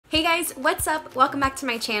Hey guys, what's up? Welcome back to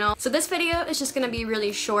my channel. So this video is just gonna be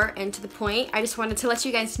really short and to the point. I just wanted to let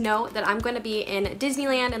you guys know that I'm gonna be in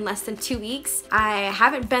Disneyland in less than 2 weeks. I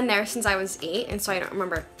haven't been there since I was 8, and so I don't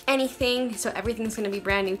remember anything, so everything's gonna be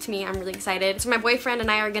brand new to me. I'm really excited. So my boyfriend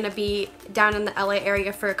and I are gonna be down in the LA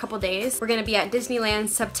area for a couple days. We're gonna be at Disneyland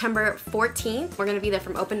September 14th. We're gonna be there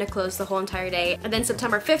from open to close the whole entire day. And then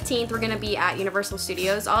September 15th, we're gonna be at Universal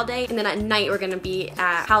Studios all day. And then at night, we're gonna be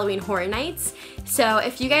at Halloween Horror Nights. So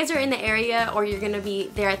if you guys are in the area or you're gonna be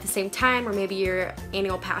there at the same time, or maybe you're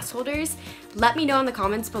annual pass holders, let me know in the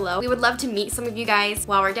comments below. We would love to meet some of you guys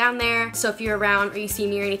while we're down there. So if you're around or you see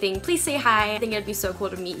me or anything, please say hi. I think it'd be so cool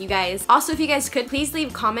to meet you guys. Also, if you guys could, please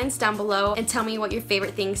leave comments down below and tell me what your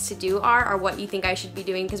favorite things to do are or what you think I should be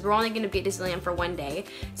doing, because we're only gonna be at Disneyland for 1 day.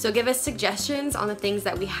 So give us suggestions on the things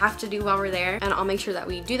that we have to do while we're there, and I'll make sure that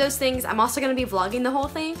we do those things. I'm also gonna be vlogging the whole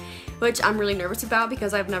thing, which I'm really nervous about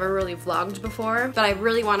because I've never really vlogged before, but I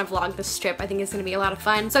really want to vlog this trip. I think it's gonna be a lot of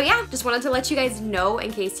fun. So yeah, just wanted to let you guys know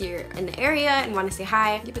in case you're in the area and want to say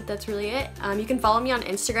hi. Yeah, but that's really it. You can follow me on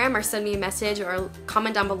Instagram or send me a message or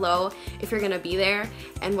comment down below if you're gonna be there,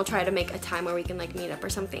 and we'll try to make a time where we can like meet up or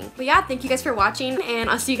something. But yeah, thank you guys for watching, and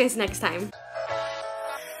I'll see you guys next time.